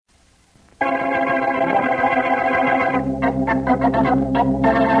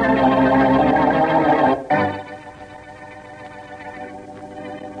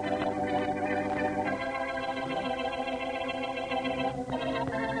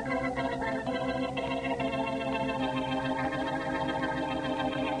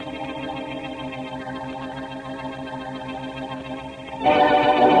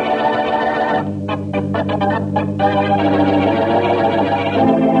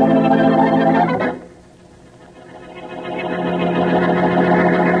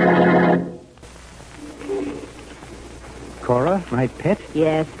Cora, my pet?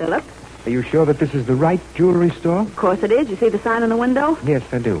 Yes, Philip? Are you sure that this is the right jewelry store? Of course it is. You see the sign on the window? Yes,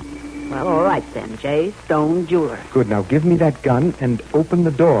 I do. Well, all right then. J. Stone Jeweler. Good. Now give me that gun and open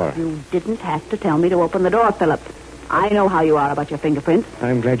the door. You didn't have to tell me to open the door, Philip. I know how you are about your fingerprints.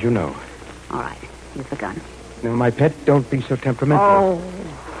 I'm glad you know. All right. Here's the gun. Now, my pet, don't be so temperamental.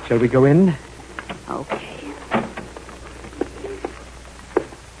 Oh. Shall we go in? Okay.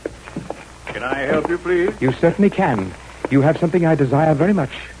 Can I help you, please? You certainly can. You have something I desire very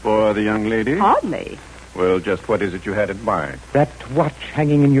much. For the young lady? Hardly. Well, just what is it you had in mind? That watch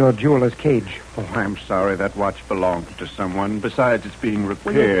hanging in your jeweler's cage. Oh, I'm sorry. That watch belongs to someone. Besides, it's being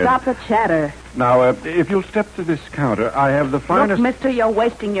repaired. Will you stop the chatter? Now, if you'll step to this counter, I have the finest... Look, mister, you're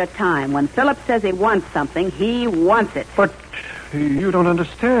wasting your time. When Philip says he wants something, he wants it. But you don't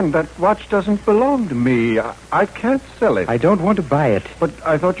understand. That watch doesn't belong to me. I can't sell it. I don't want to buy it. But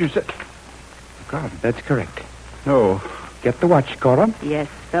I thought you said... God. That's correct. No. Get the watch, Cora. Yes,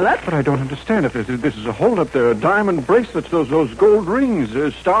 Philip? But I don't understand. If this is a hold-up, there are diamond bracelets, those gold rings,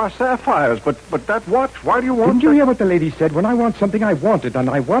 star sapphires. But that watch, why do you want Didn't you hear what the lady said? When I want something, I want it, and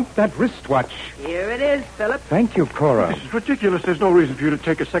I want that wristwatch. Here it is, Philip. Thank you, Cora. This is ridiculous. There's no reason for you to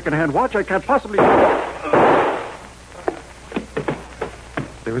take a second-hand watch. I can't possibly...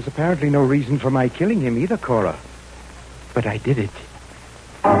 There was apparently no reason for my killing him either, Cora. But I did it.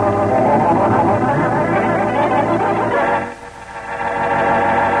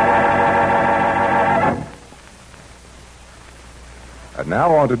 And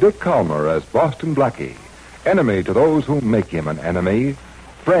now on to Dick Calmer as Boston Blackie. Enemy to those who make him an enemy.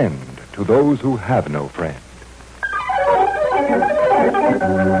 Friend to those who have no friend.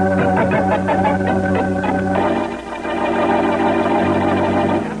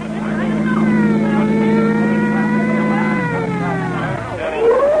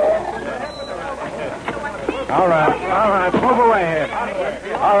 All right, move away here.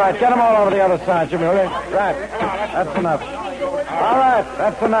 All right, get them all over the other side, Jimmy, will you? Right, that's enough. All right,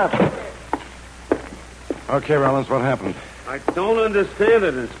 that's enough. Okay, Rollins, what happened? I don't understand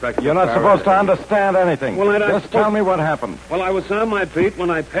it, Inspector. You're not supposed to understand anything. Well, Just tell me what happened. Well, I was on my beat when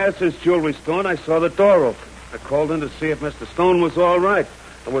I passed this jewelry store and I saw the door open. I called in to see if Mr. Stone was all right.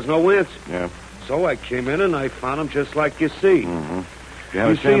 There was no answer. Yeah. So I came in and I found him just like you see. Mm-hmm. You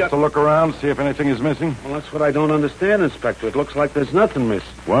have a chance to look around, see if anything is missing? Well, that's what I don't understand, Inspector. It looks like there's nothing missing.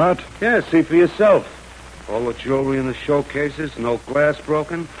 What? Yeah, see for yourself. All the jewelry in the showcases, no glass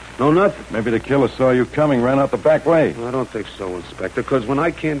broken, no nothing. Maybe the killer saw you coming, ran out the back way. I don't think so, Inspector, because when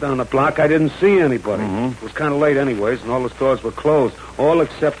I came down the block, I didn't see anybody. Mm-hmm. It was kind of late anyways, and all the stores were closed, all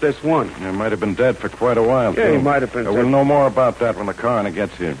except this one. You might have been dead for quite a while, Yeah, too. he might have been We'll dead. know more about that when the coroner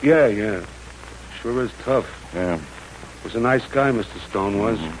gets here. Yeah. Sure is tough. Yeah. Was a nice guy, Mr. Stone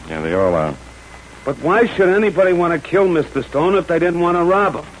was. Mm-hmm. Yeah, they all are. But why should anybody want to kill Mr. Stone if they didn't want to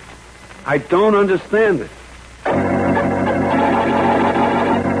rob him? I don't understand it.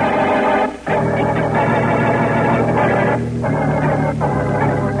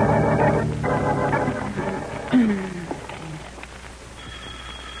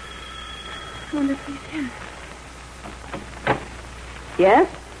 Yes?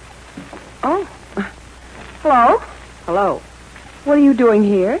 Oh. Hello? Hello. What are you doing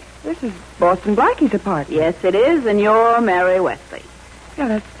here? This is Boston Blackie's apartment. Yes, it is, and you're Mary Wesley.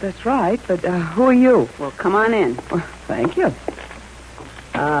 Yeah, that's right. But who are you? Well, come on in. Well, thank you.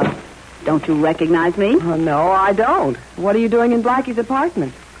 Don't you recognize me? Oh, no, I don't. What are you doing in Blackie's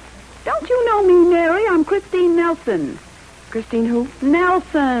apartment? Don't you know me, Mary? I'm Christine Nelson. Christine who?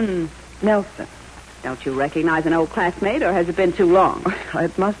 Nelson. Nelson. Don't you recognize an old classmate, or has it been too long?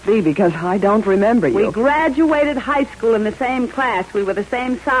 It must be, because I don't remember you. We graduated high school in the same class. We were the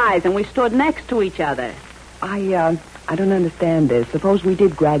same size, and we stood next to each other. I don't understand this. Suppose we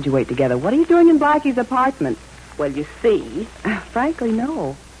did graduate together. What are you doing in Blackie's apartment? Well, you see... Frankly,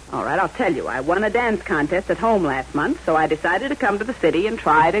 no. All right, I'll tell you. I won a dance contest at home last month, so I decided to come to the city and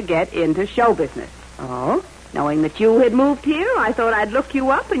try to get into show business. Oh? Knowing that you had moved here, I thought I'd look you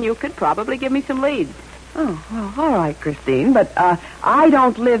up and you could probably give me some leads. Oh, well, all right, Christine, but I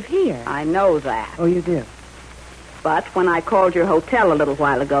don't live here. I know that. Oh, you do? But when I called your hotel a little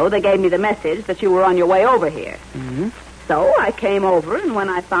while ago, they gave me the message that you were on your way over here. Mm-hmm. So I came over, and when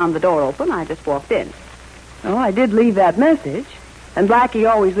I found the door open, I just walked in. Oh, I did leave that message. And Blackie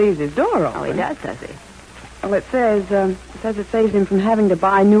always leaves his door open. Oh, he does he? Well, it says it saves him from having to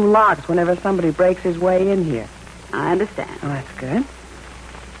buy new locks whenever somebody breaks his way in here. I understand. Oh, that's good.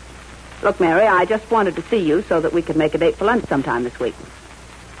 Look, Mary, I just wanted to see you so that we could make a date for lunch sometime this week.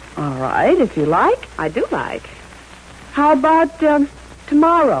 All right, if you like. I do like. How about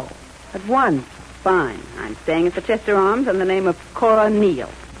tomorrow at 1? Fine. I'm staying at the Chester Arms in the name of Cora Neal.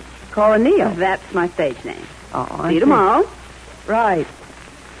 Cora Neal? That's my stage name. Oh, I See you see. tomorrow. Right.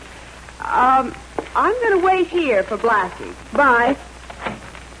 I'm going to wait here for Blackie. Bye.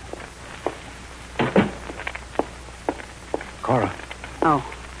 Cora, Oh,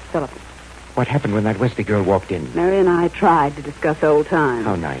 Philip. what happened when that Wesley girl walked in? Mary and I tried to discuss old times.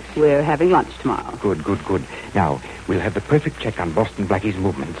 How nice. We're having lunch tomorrow. Good. Now, we'll have the perfect check on Boston Blackie's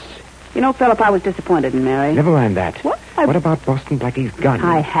movements. You know, Philip, I was disappointed in Mary. Never mind that. What? What about Boston Blackie's gun?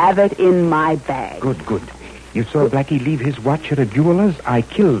 I have it in my bag. Good. You saw Blackie leave his watch at a jeweler's. I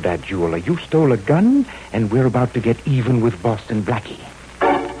killed that jeweler. You stole a gun, and we're about to get even with Boston Blackie.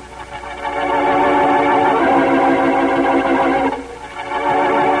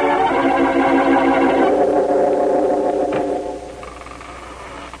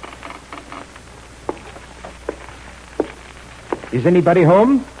 Is anybody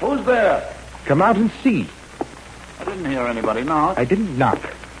home? Who's there? Come out and see. I didn't hear anybody knock. I didn't knock.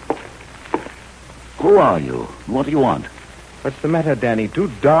 Who are you? What do you want? What's the matter, Danny?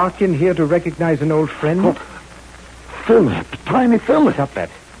 Too dark in here to recognize an old friend? Philip. Tiny Philip. Stop that.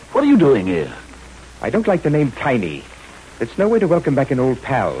 What are you doing here? I don't like the name Tiny. It's no way to welcome back an old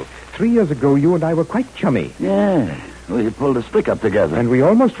pal. 3 years ago, you and I were quite chummy. Yeah. We pulled a stick up together. And we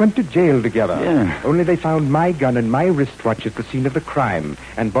almost went to jail together. Yeah. Only they found my gun and my wristwatch at the scene of the crime.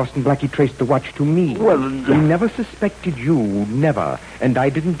 And Boston Blackie traced the watch to me. Well, He never suspected you, never. And I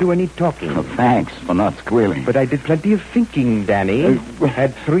didn't do any talking. Oh, thanks for not squealing. But I did plenty of thinking, Danny.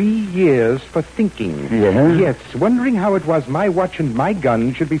 Had 3 years for thinking. Yeah? Yes, wondering how it was my watch and my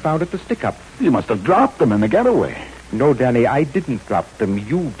gun should be found at the stick-up. You must have dropped them in the getaway. No, Danny, I didn't drop them.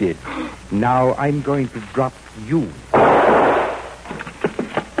 You did. Now I'm going to drop you.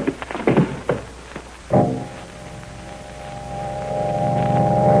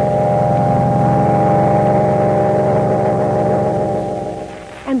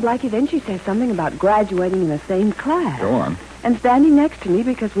 And Blackie, then she says something about graduating in the same class. Go on. And standing next to me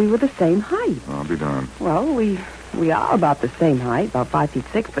because we were the same height. I'll be darned. Well, we are about the same height, about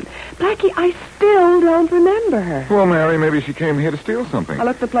 5'6", but Blackie, I still don't remember her. Well, Mary, maybe she came here to steal something. I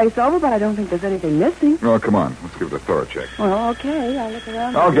looked the place over, but I don't think there's anything missing. Oh, come on. Let's give it a thorough check. Well, okay, I'll look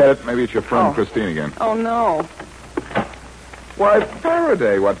around. I'll get it. Maybe it's your friend Oh. Christine again. Oh, no. Why,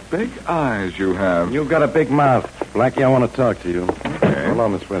 Faraday, what big eyes you have. You've got a big mouth. Blackie, I want to talk to you. Okay. Hello,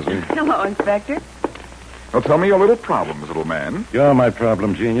 Miss Wesley. Hello, Inspector. Well, tell me your little problems, little man. You're my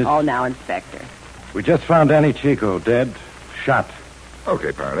problem, genius. Oh, now, Inspector. We just found Danny Chico dead, shot.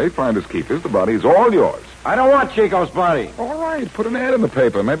 Okay, Faraday, finders keepers. The body's all yours. I don't want Chico's body. All right, put an ad in the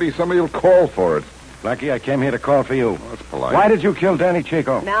paper. Maybe somebody will call for it. Blackie, I came here to call for you. That's polite. Why did you kill Danny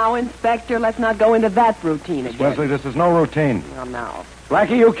Chico? Now, Inspector, let's not go into that routine again. Wesley, this is no routine. Well, now,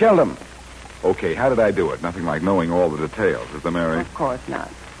 Blackie, you killed him. Okay, how did I do it? Nothing like knowing all the details, is there, Mary? of course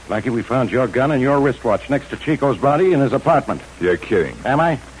not. Blackie, we found your gun and your wristwatch next to Chico's body in his apartment. You're kidding. Am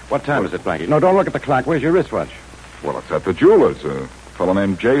I? What time is it, Blackie? No, don't look at the clock. Where's your wristwatch? Well, it's at the jeweler's. A fellow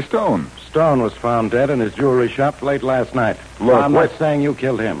named Jay Stone. Stone was found dead in his jewelry shop late last night. Look, I'm wait. not saying you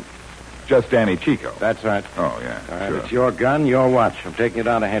killed him. Just Danny Chico. That's right. Oh, yeah, All right, sure. it's your gun, your watch. I'm taking you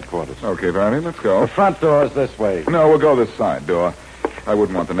down to headquarters. Okay, Faraday, let's The go. front door is this way. No, we'll go this side door. I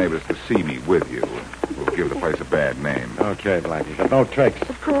wouldn't want the neighbors to see me with you. We'll give the place a bad name. Okay, Blackie, but no tricks.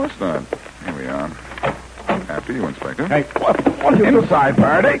 Of course not. Here we are. After you, Inspector. Hey, what are you Inside,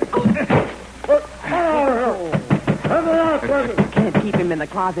 Faraday. Can't keep him in the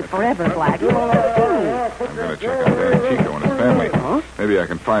closet forever, Blackie. I'm going to check on Danny Chico and his family. Maybe I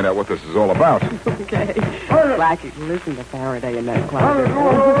can find out what this is all about. Okay. Blackie, listen to Faraday in that closet.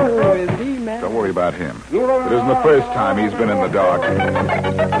 Oh, is he mad? Don't worry about him. It isn't the first time he's been in the dark.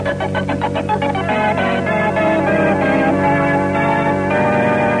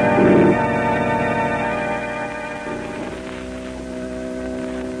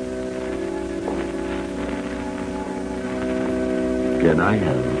 Can I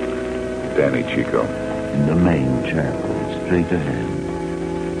help? Danny Chico. In the main chapel, straight ahead.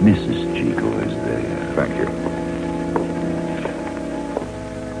 Mrs. Chico is there. Thank you.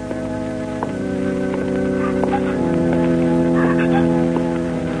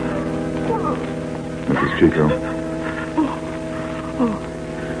 Chico?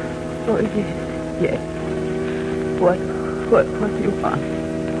 Oh, yes. What do you want?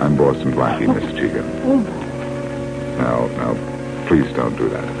 I'm Boston Blackie, Miss Chico. Now, please don't do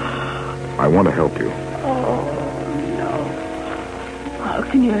that. I want to help you. Oh, no. How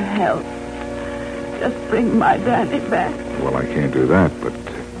can you help? Just bring my Danny back. Well, I can't do that, but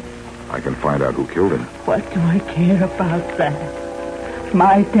I can find out who killed him. What do I care about that?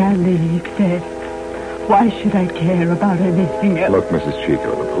 My Danny exists. Why should I care about anything else? Look, Mrs.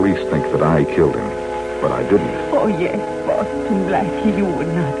 Chico, the police think that I killed him, but I didn't. Oh, yes, Boston Blackie, you would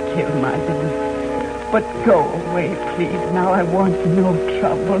not kill my Danny. But go away, please. Now I want no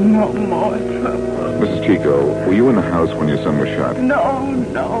trouble, no more trouble. Mrs. Chico, were you in the house when your son was shot? No,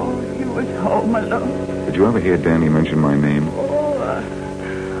 he was home alone. Did you ever hear Danny mention my name? Oh,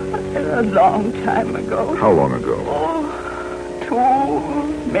 a long time ago. How long ago? Oh,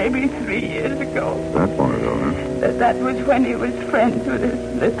 2, maybe 3 years ago. That long ago, huh? That was when he was friends with this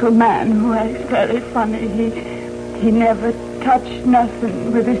little man who acts very funny. He never touched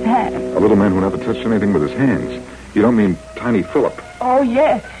nothing with his hands. A little man who never touched anything with his hands. You don't mean Tiny Philip? Oh,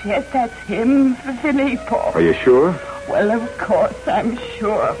 yes, that's him, Filippo. Are you sure? Well, of course, I'm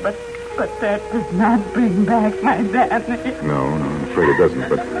sure, but that does not bring back my Danny. No, I'm afraid it doesn't,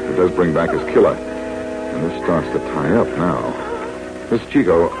 but it does bring back his killer. And this starts to tie up now. Miss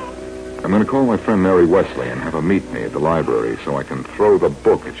Chico, I'm going to call my friend Mary Wesley and have her meet me at the library so I can throw the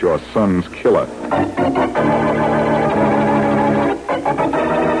book at your son's killer.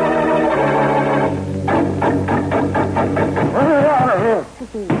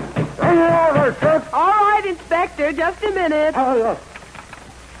 All right, Inspector, just a minute. I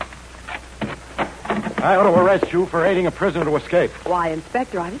ought to arrest you for aiding a prisoner to escape. Why,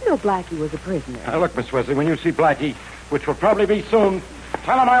 Inspector, I didn't know Blackie was a prisoner. Now, look, Miss Wesley, when you see Blackie, which will probably be soon,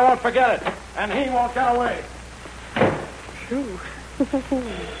 tell him I won't forget it, and he won't get away. True.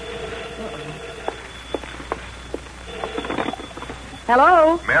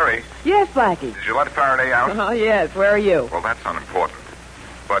 Hello? Mary, Yes, Blackie. did you let Faraday out? Oh, yes. Where are you? Well, that's unimportant.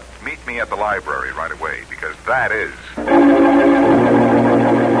 But meet me at the library right away, because that is...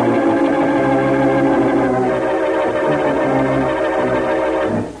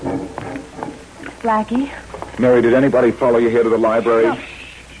 Blackie? Mary, did anybody follow you here to the library?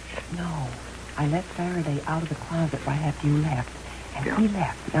 No. I let Faraday out of the closet right after you left. And he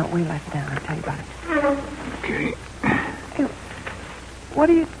left. Now, wait, let's down. I'll tell you about it. Okay. Hey, what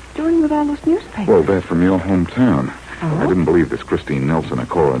are you doing with all those newspapers? Well, they're from your hometown. Oh? I didn't believe this Christine Nelson, or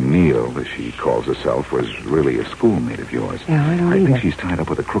Cora Neal, as she calls herself, was really a schoolmate of yours. Yeah, I don't I either. think she's tied up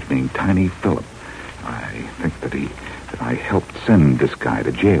with a crook named Tiny Philip. I think that I helped send this guy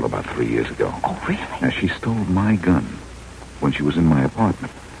to jail about 3 years ago. Oh, really? Now, she stole my gun when she was in my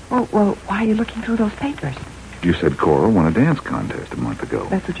apartment. Well, why are you looking through those papers? You said Cora won a dance contest a month ago.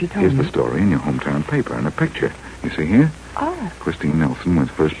 That's what you told Here's me. the story in your hometown paper and a picture. You see here? Oh. Christine Nelson wins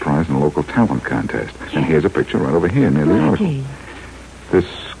first prize in a local talent contest. And here's a picture right over here near the article. Blackie. This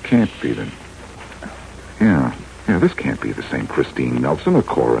can't be the... Yeah, this can't be the same Christine Nelson or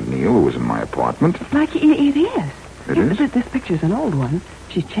Cora Neal who was in my apartment. Blackie, it is. It is? This picture's an old one.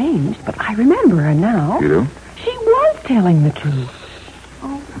 She's changed, but I remember her now. You do? She was telling the truth.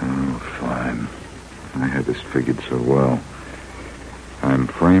 Oh, fine. I had this figured so well. I'm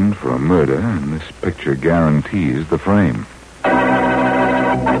framed for a murder, and this picture guarantees the frame.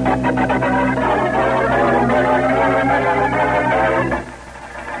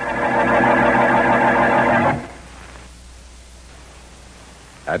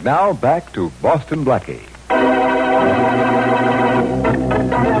 And now back to Boston Blackie.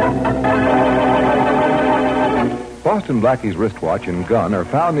 Boston Blackie's wristwatch and gun are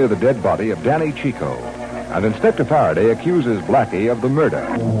found near the dead body of Danny Chico, and Inspector Faraday accuses Blackie of the murder.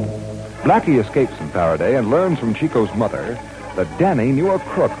 Blackie escapes from Faraday and learns from Chico's mother that Danny knew a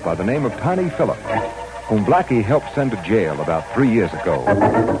crook by the name of Tiny Philip, whom Blackie helped send to jail about 3 years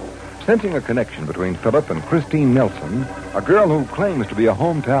ago. Sensing a connection between Philip and Christine Nelson, a girl who claims to be a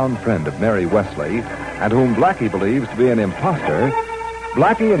hometown friend of Mary Wesley and whom Blackie believes to be an imposter,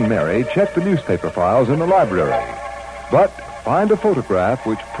 Blackie and Mary check the newspaper files in the library, but find a photograph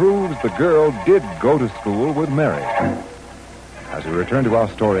which proves the girl did go to school with Mary. As we return to our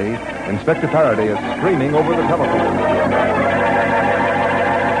story, Inspector Faraday is screaming over the telephone.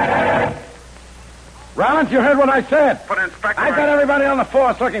 Rollins, you heard what I said. But, Inspector... I've got everybody on the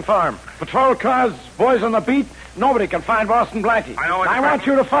force looking for him. Patrol cars, boys on the beat. Nobody can find Boston Blackie. I know, I Inspector. want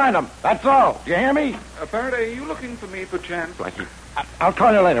you to find him. That's all. Do you hear me? Faraday, are you looking for me, perchance? I'll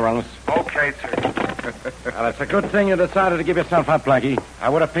call you later, Rollins. Okay, sir. Well, it's a good thing you decided to give yourself up, Blackie. I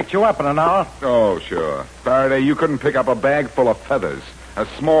would have picked you up in an hour. Oh, sure. Faraday, you couldn't pick up a bag full of feathers. A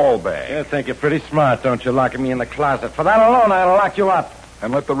small bag. You think you're pretty smart, don't you, locking me in the closet? For that alone, I'd lock you up.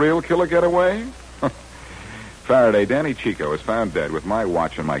 And let the real killer get away? Faraday, Danny Chico is found dead with my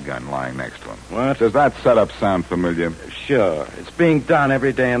watch and my gun lying next to him. What? Does that setup sound familiar? Sure. It's being done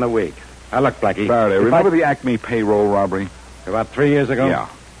every day in the week. Now, look, Blackie. Faraday, remember the Acme payroll robbery? About 3 years ago? Yeah.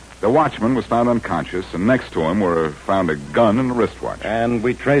 The watchman was found unconscious, and next to him were found a gun and a wristwatch. And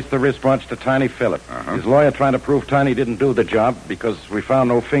we traced the wristwatch to Tiny Phillip. Uh-huh. His lawyer trying to prove Tiny didn't do the job because we found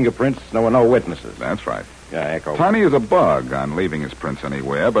no fingerprints, there were no witnesses. That's right. Yeah, Echo. Tiny is a bug on leaving his prints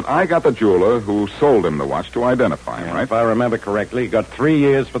anywhere, but I got the jeweler who sold him the watch to identify him, right? If I remember correctly, he got 3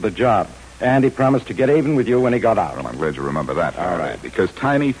 years for the job. And he promised to get even with you when he got out. Well, I'm glad you remember that, All Faraday, right. because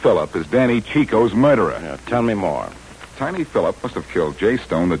Tiny Phillip is Danny Chico's murderer. Yeah, tell me more. Tiny Phillip must have killed Jay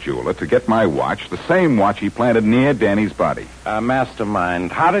Stone, the jeweler, to get my watch, the same watch he planted near Danny's body.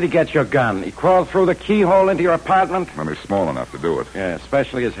 Mastermind. How did he get your gun? He crawled through the keyhole into your apartment? Well, he's small enough to do it. Yeah,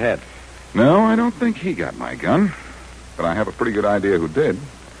 especially his head. No, I don't think he got my gun. But I have a pretty good idea who did.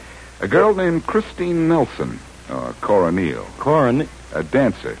 A girl named Christine Nelson, or Cora Neal. Corin. A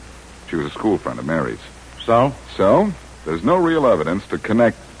dancer. She was a school friend of Mary's. So? So, there's no real evidence to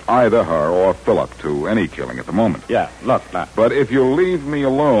connect either her or Phillip to any killing at the moment. Yeah, look, now. But if you'll leave me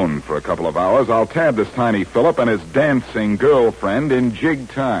alone for a couple of hours, I'll tab this Tiny Phillip and his dancing girlfriend in jig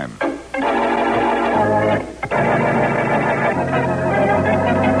time.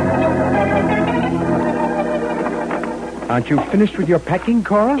 Aren't you finished with your packing,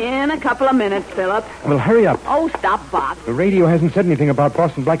 Cora? In a couple of minutes, Philip. Well, hurry up. Oh, stop, Bob. The radio hasn't said anything about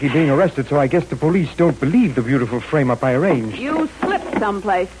Boston Blackie being arrested, so I guess the police don't believe the beautiful frame-up I arranged. You slipped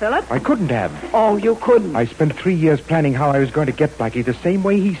someplace, Philip. I couldn't have. Oh, you couldn't. I spent 3 years planning how I was going to get Blackie. The same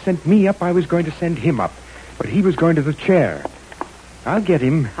way he sent me up, I was going to send him up. But he was going to the chair. I'll get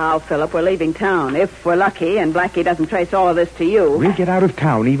him. How, Philip? We're leaving town. If we're lucky and Blackie doesn't trace all of this to you. We'll get out of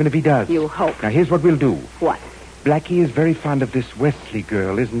town, even if he does. You hope. Now, here's what we'll do. What? Blackie is very fond of this Wesley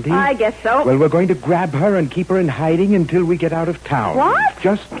girl, isn't he? I guess so. Well, we're going to grab her and keep her in hiding until we get out of town. What?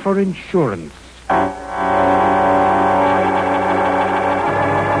 Just for insurance.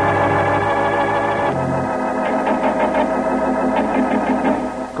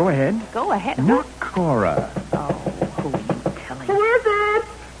 Go ahead. Go ahead. Not Cora. Oh, who are you telling? Who is it?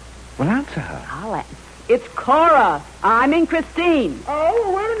 Well, answer her. I'll let... It's Cora. I'm in Christine.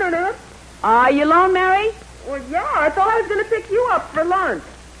 Oh, wait a minute. Are you alone, Mary? Well, yeah, I thought I was going to pick you up for lunch.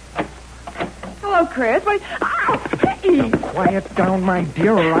 Hello, Chris. Wait. Ow! Hey! Quiet down, my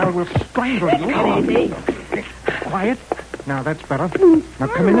dear, or I will strangle you. Easy. Quiet. Now, that's better. Now,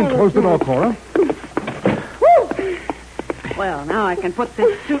 come in and close the door, Cora. Well, now I can put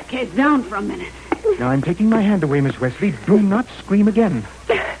this suitcase down for a minute. Now, I'm taking my hand away, Miss Wesley. Do not scream again.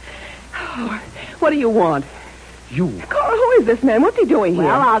 What do you want? You. Cora, who is this man? What's he doing here?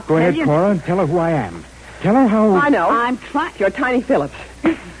 Well, I'll Go tell ahead, you... Cora, and tell her who I am. Tell her how... I know. I'm trying... You're Tiny Phillips.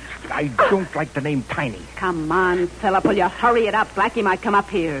 I don't like the name Tiny. Come on, Philip. Will you hurry it up? Blackie might come up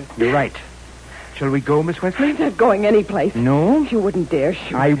here. You're right. Shall we go, Miss Wesley? I'm not going anyplace. No? You wouldn't dare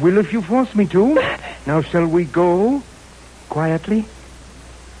shoot. I will if you force me to. Now, shall we go quietly?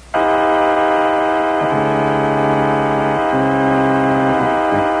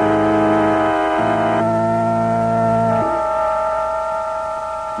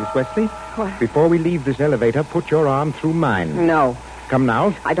 Miss Wesley? What? Before we leave this elevator, put your arm through mine. No, Come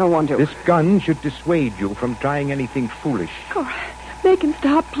now. I don't want to. This gun should dissuade you from trying anything foolish. Cora, make him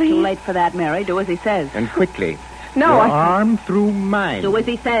stop, please. Too late for that, Mary. Do as he says. And quickly. No, your I... arm through mine. Do as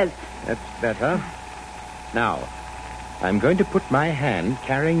he says. That's better. Now, I'm going to put my hand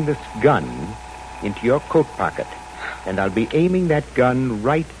carrying this gun into your coat pocket. And I'll be aiming that gun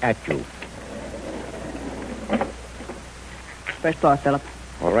right at you. First floor, Philip.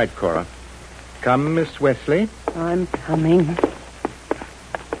 All right, Cora. Come, Miss Wesley. I'm coming.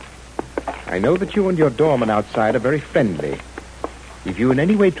 I know that you and your doorman outside are very friendly. If you in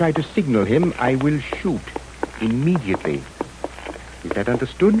any way try to signal him, I will shoot immediately. Is that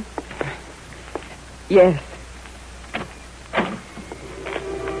understood? Yes.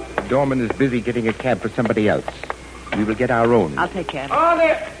 The doorman is busy getting a cab for somebody else. We will get our own. I'll take care of it. Oh,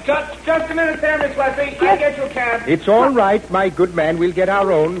 there. Just a minute there, Miss Wesley. I'll get you a cab. It's all right, my good man. We'll get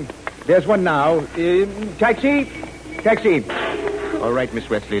our own. There's one now. Taxi? Taxi. All right, Miss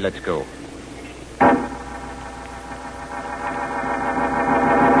Wesley, let's go.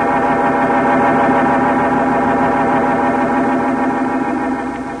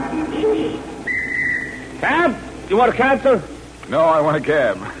 Cab? You want a cab, sir? No, I want a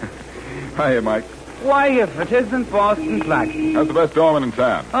cab. Hiya, Mike. Why, if it isn't Boston Blackie. That's the best doorman in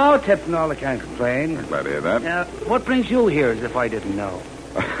town. Oh, tips and all, I can't complain. Glad to hear that. What brings you here, as if I didn't know?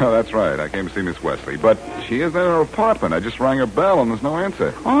 Oh, that's right. I came to see Miss Wesley. But she is in her apartment. I just rang her bell, and there's no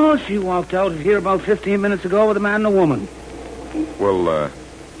answer. Oh, she walked out of here about 15 minutes ago with a man and a woman. Well,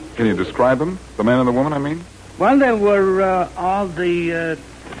 can you describe them? The man and the woman, I mean? Well, they were all the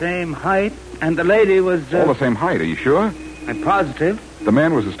same height, and the lady was... All the same height, are you sure? I'm positive. The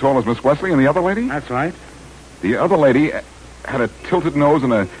man was as tall as Miss Wesley, and the other lady? That's right. The other lady had a tilted nose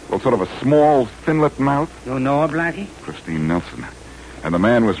and sort of a small, thin-lipped mouth. You know her, Blackie? Christine Nelson. And the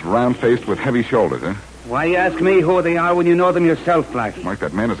man was round-faced with heavy shoulders, huh? Why you ask me who they are when you know them yourself, Blackie? Mike,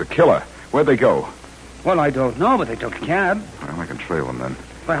 that man is a killer. Where'd they go? Well, I don't know, but they took a cab. Well, I can trail them then.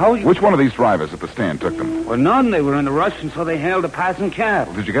 But how you... Which one of these drivers at the stand took them? Well, none. They were in a rush, and so they hailed a passing cab.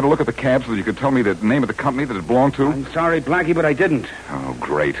 Well, did you get a look at the cab so that you could tell me the name of the company that it belonged to? I'm sorry, Blackie, but I didn't. Oh,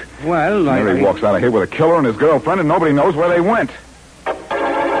 great. Well, Mary walks out of here with a killer and his girlfriend, and nobody knows where they went.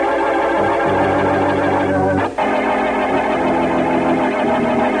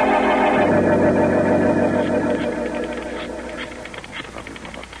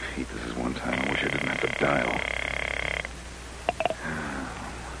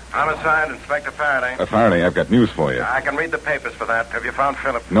 Homicide, Inspector Faraday. Faraday, I've got news for you. I can read the papers for that. Have you found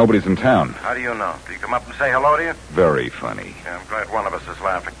Philip? Nobody's in town. How do you know? Did he come up and say hello to you? Very funny. Yeah, I'm glad one of us is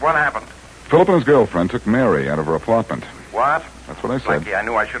laughing. What happened? Philip and his girlfriend took Mary out of her apartment. What? That's what I said. Blackie, I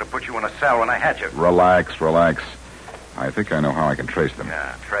knew I should have put you in a cell when I had you. Relax. I think I know how I can trace them.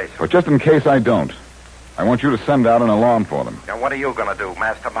 Yeah, trace them. But just in case I don't, I want you to send out an alarm for them. Now, what are you going to do,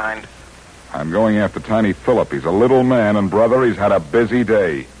 mastermind? I'm going after Tiny Philip. He's a little man, and, brother, he's had a busy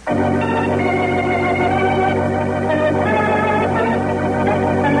day.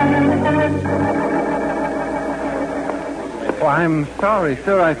 Oh, I'm sorry,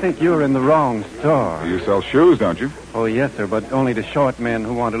 sir. I think you're in the wrong store. You sell shoes, don't you? Oh, yes, sir, but only to short men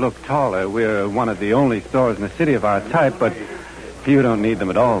who want to look taller. We're one of the only stores in the city of our type, but you don't need them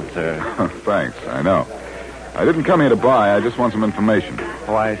at all, sir. Thanks, I know. I didn't come here to buy. I just want some information.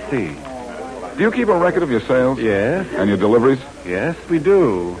 Oh, I see. Do you keep a record of your sales? Yes. And your deliveries? Yes, we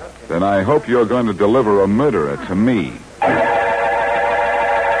do. Then I hope you're going to deliver a murderer to me.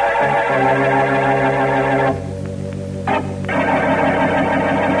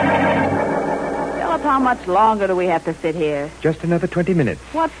 Philip, how much longer do we have to sit here? Just another 20 minutes.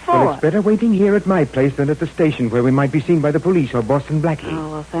 What for? Well, it's better waiting here at my place than at the station where we might be seen by the police or Boston Blackie.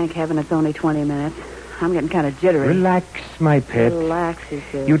 Oh, well, thank heaven it's only 20 minutes. I'm getting kind of jittery. Relax, my pet. Relax, he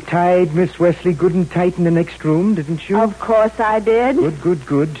says. You tied Miss Wesley good and tight in the next room, didn't you? Of course I did. Good.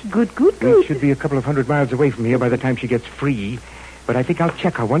 Good. We should be a couple of 100 miles away from here by the time she gets free. But I think I'll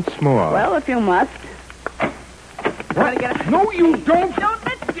check her once more. Well, if you must. What? No, you don't. Don't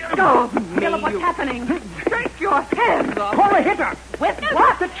let go of me. Philip, what's happening? Take your hands off. Call a hitter. With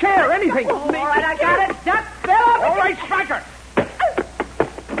What? The chair, anything. Oh, all right, I got it. Stop, Philip. All right, strike her.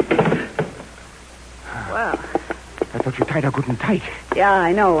 Well. I thought you tied her good and tight. Yeah,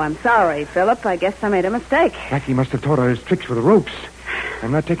 I know. I'm sorry, Philip. I guess I made a mistake. Blackie must have taught her his tricks with the ropes.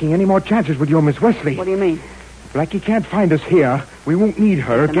 I'm not taking any more chances with your Miss Wesley. What do you mean? Blackie can't find us here. We won't need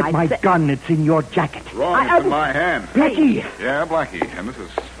her. Listen, Get my gun. It's in your jacket. Wrong. It's in my hand. Blackie! Yeah, Blackie. And this is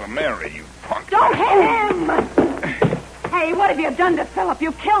for Mary, you punk. Don't hit him! Hey, what have you done to Philip?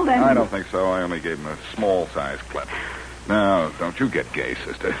 You killed him. I don't think so. I only gave him a small-sized clip. Now, don't you get gay,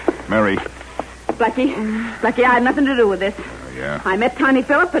 sister. Mary. Blackie, I had nothing to do with this. Yeah? I met Tiny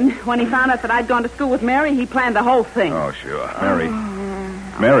Philip, and when he found out that I'd gone to school with Mary, he planned the whole thing. Oh, sure. Mary.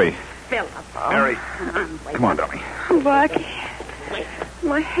 Mary. Philip. Mary. Come on, dummy. Blackie,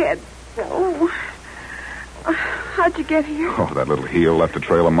 my head. Oh. How'd you get here? Oh, that little heel left a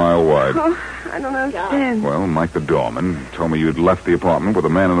trail a mile wide. Oh, I don't understand. Well, Mike the doorman told me you'd left the apartment with a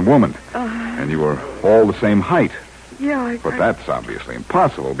man and a woman. And you were all the same height. Yeah, But that's obviously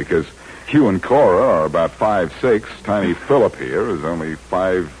impossible because you and Cora are about 5'6". Tiny Philip here is only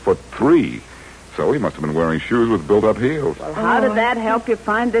 5'3". So he must have been wearing shoes with built-up heels. Well, how did that help you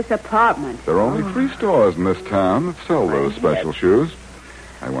find this apartment? There are only 3 stores in this town that sell those special shoes.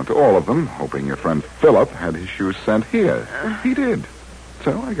 I went to all of them, hoping your friend Philip had his shoes sent here. He did.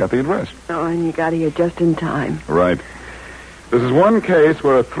 So I got the address. Oh, and you got here just in time. Right. This is one case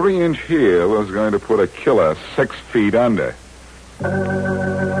where a 3-inch heel is going to put a killer 6 feet under.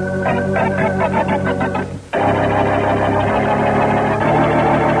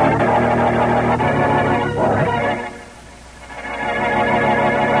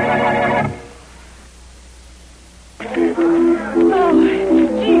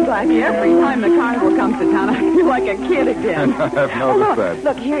 Blackie, every time the carnival comes to town, I feel like a kid again. I've noticed that.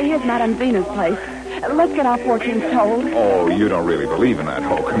 Look, here's Madame Zena's place. Let's get our fortunes told. Oh, you don't really believe in that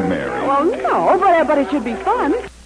hokum, Mary. Well, no, but it should be fun.